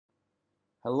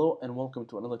Hello and welcome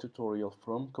to another tutorial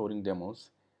from CodingDemos.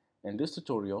 In this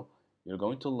tutorial, you're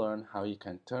going to learn how you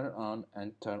can turn on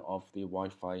and turn off the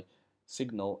Wi-Fi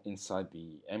signal inside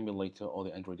the emulator or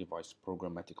the Android device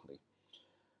programmatically.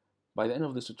 By the end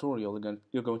of this tutorial,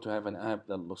 you're going to have an app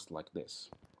that looks like this.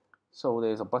 So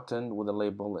there's a button with a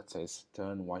label that says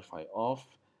turn Wi-Fi off,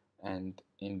 and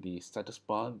in the status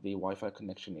bar, the Wi-Fi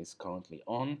connection is currently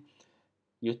on.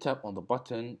 You tap on the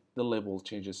button, the label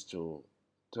changes to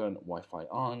turn Wi-Fi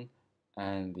on,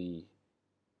 and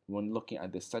when looking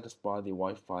at the status bar, the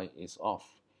Wi-Fi is off.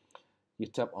 You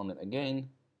tap on it again,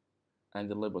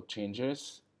 and the label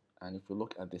changes, and if you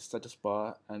look at the status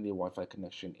bar, and the Wi-Fi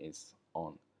connection is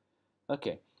on.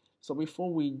 Okay, so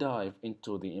before we dive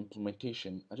into the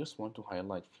implementation, I just want to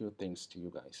highlight a few things to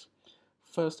you guys.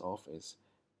 First off is,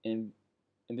 in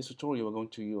this tutorial, we're going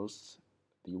to use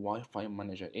the WiFi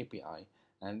Manager API,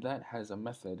 and that has a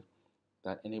method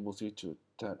that enables you to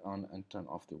turn on and turn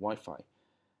off the Wi-Fi.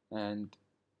 And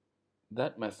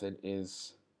that method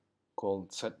is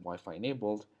called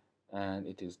setWifiEnabled, and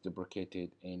it is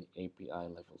deprecated in API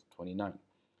level 29,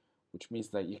 which means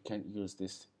that you can't use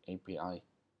this API,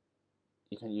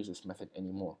 you can't use this method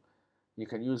anymore. You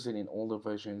can use it in older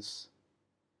versions,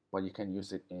 but you can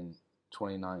use it in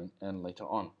 29 and later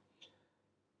on.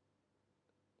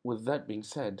 With that being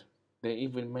said, they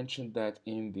even mentioned that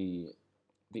in the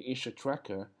issue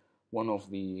tracker, one of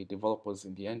the developers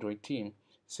in the Android team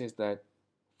says that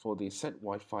for the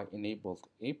setWifiEnabled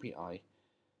API,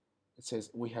 it says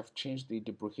we have changed the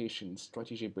deprecation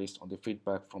strategy based on the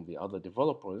feedback from the other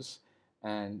developers,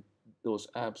 and those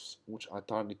apps which are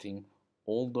targeting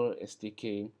older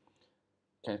SDK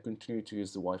can continue to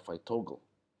use the Wi-Fi toggle.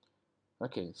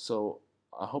 Okay, so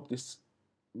I hope this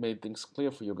made things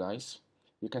clear for you guys.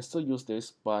 You can still use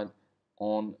this, but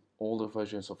on older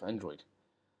versions of Android.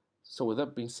 So with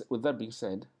that being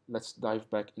said, let's dive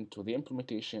back into the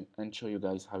implementation and show you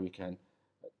guys how you can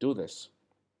do this.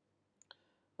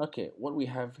 Okay, what we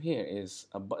have here is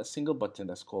a single button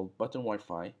that's called button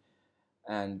Wi-Fi,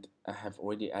 and I have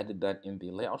already added that in the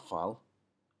layout file.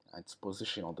 It's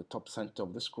positioned on the top center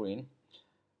of the screen,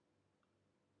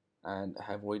 and I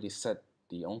have already set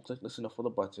the on-click listener for the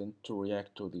button to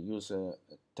react to the user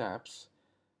taps.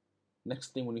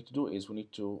 Next thing we need to do is we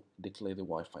need to declare the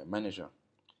Wi-Fi manager.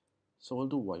 So we'll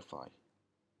do Wi-Fi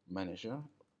manager.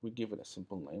 We give it a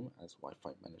simple name as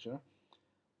Wi-Fi manager,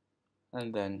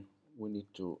 and then we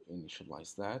need to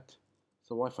initialize that.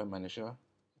 So Wi-Fi manager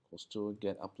equals to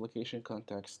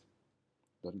getApplicationContext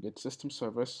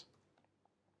 .getSystemService,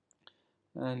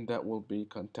 and that will be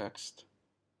context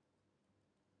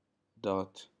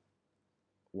dot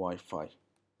Wi-Fi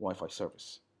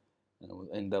service, and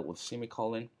we'll end that with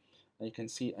semicolon. And you can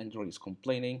see Android is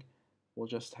complaining. We'll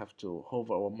just have to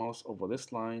hover our mouse over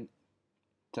this line,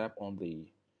 tap on the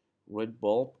red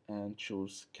bulb, and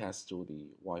choose cast to the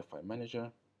Wi-Fi manager.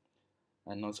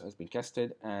 And notice it has been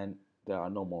casted, and there are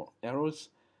no more errors.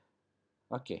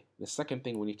 Okay, the second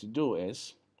thing we need to do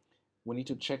is we need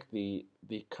to check the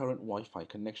current Wi-Fi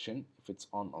connection, if it's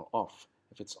on or off.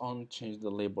 If it's on, change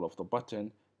the label of the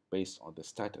button based on the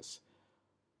status.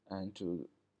 And to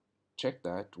check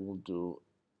that, we'll do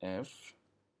F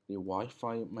the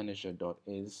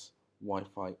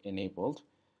wifiManager.isWifiEnabled.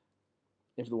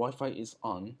 If the Wi-Fi is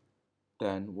on,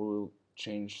 then we'll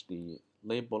change the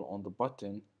label on the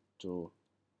button to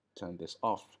turn this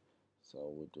off.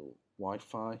 So we'll do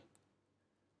Wi-Fi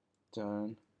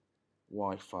turn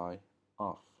Wi-Fi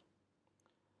off.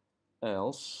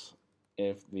 Else,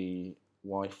 if the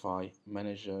Wi-Fi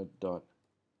manager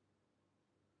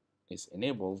is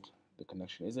enabled, the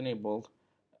connection is enabled,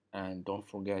 and don't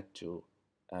forget to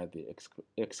add the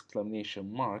exclamation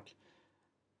mark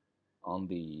on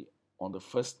the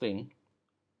first thing.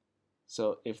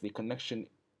 So if the connection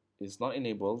is not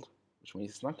enabled, which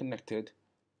means it's not connected,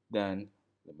 then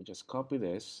let me just copy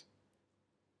this,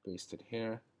 paste it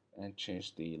here, and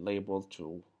change the label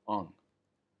to on.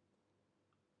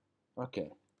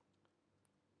 Okay,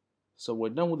 so we're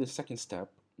done with the second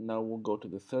step. Now we'll go to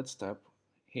the third step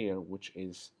here, which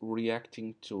is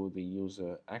reacting to the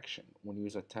user action. When the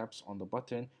user taps on the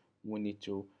button, we need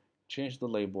to change the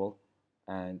label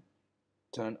and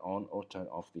turn on or turn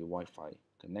off the Wi-Fi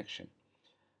connection.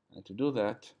 And to do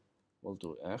that, we'll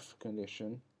do F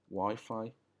condition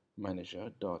Wi-Fi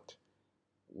manager dot.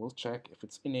 We'll check if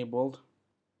it's enabled.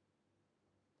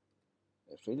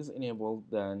 If it is enabled,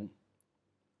 then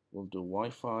we'll do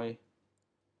Wi-Fi,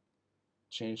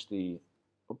 change the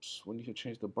we need to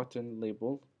change the button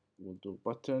label. We'll do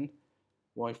button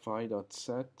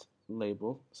Wi-Fi.set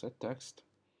label, set text,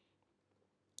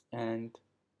 and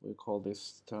we call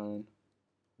this turn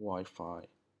Wi-Fi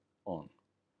on.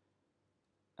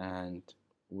 and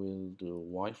we'll do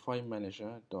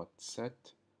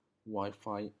WifiManager.set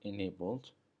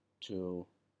WifiEnabled to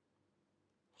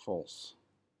false.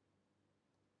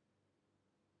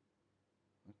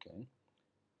 Okay.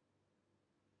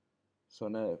 So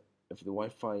now if the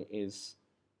Wi-Fi is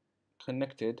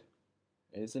connected,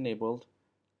 is enabled,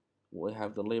 we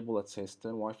have the label that says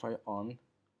turn Wi-Fi on,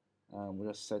 and we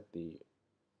just set the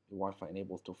Wi-Fi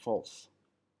enabled to false.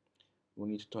 We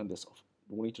need to turn this off.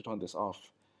 We need to turn this off.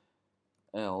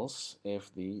 Else, if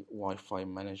the Wi-Fi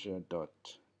Manager dot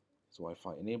is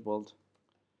Wi-Fi enabled,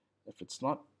 if it's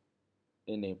not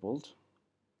enabled,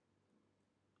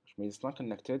 which means it's not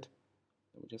connected,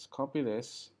 then we just copy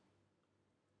this,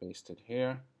 paste it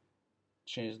here,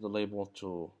 change the label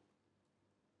to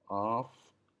off,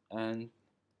 and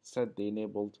set the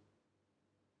enabled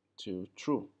to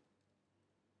true.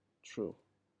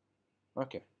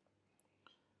 Okay.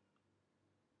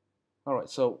 Alright,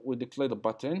 so we declare the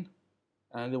button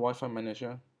and the Wi-Fi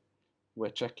manager. We're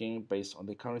checking based on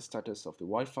the current status of the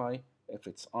Wi-Fi. If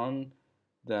it's on,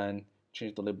 then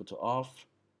change the label to off.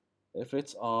 If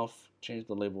it's off, change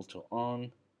the label to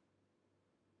on.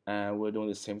 And we're doing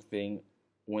the same thing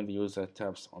when the user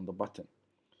taps on the button.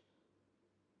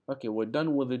 Okay, we're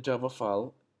done with the Java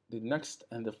file. The next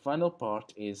and the final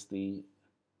part is the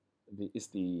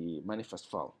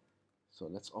manifest file. So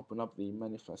let's open up the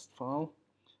manifest file,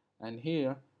 and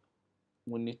here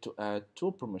we need to add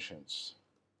two permissions.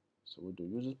 So we'll do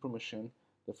user permission.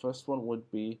 The first one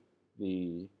would be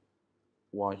the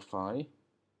Wi-Fi.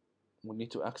 We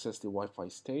need to access the Wi-Fi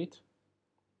state.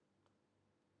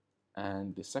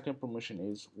 And the second permission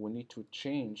is we need to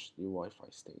change the Wi-Fi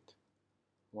state.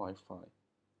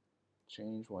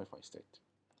 Change Wi-Fi state.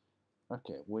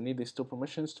 Okay, we need these two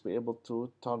permissions to be able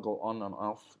to toggle on and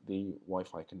off the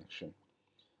Wi-Fi connection.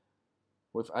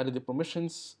 We've added the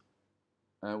permissions,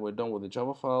 and we're done with the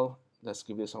Java file. Let's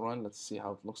give this a run. Let's see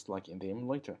how it looks like in the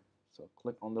emulator. So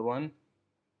click on the run.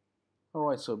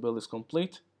 Alright, so build is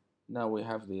complete. Now we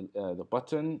have the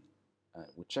button.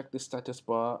 We check the status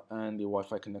bar and the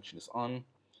Wi-Fi connection is on.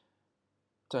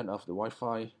 Turn off the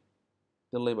Wi-Fi.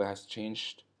 The label has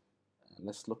changed.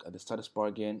 Let's look at the status bar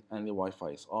again, and the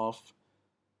Wi-Fi is off.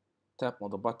 Tap on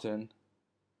the button.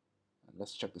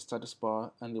 Let's check the status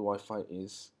bar, and the Wi-Fi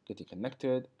is getting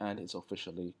connected and it's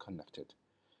officially connected.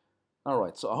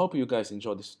 Alright, so I hope you guys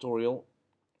enjoyed this tutorial.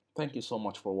 Thank you so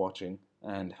much for watching,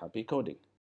 and happy coding.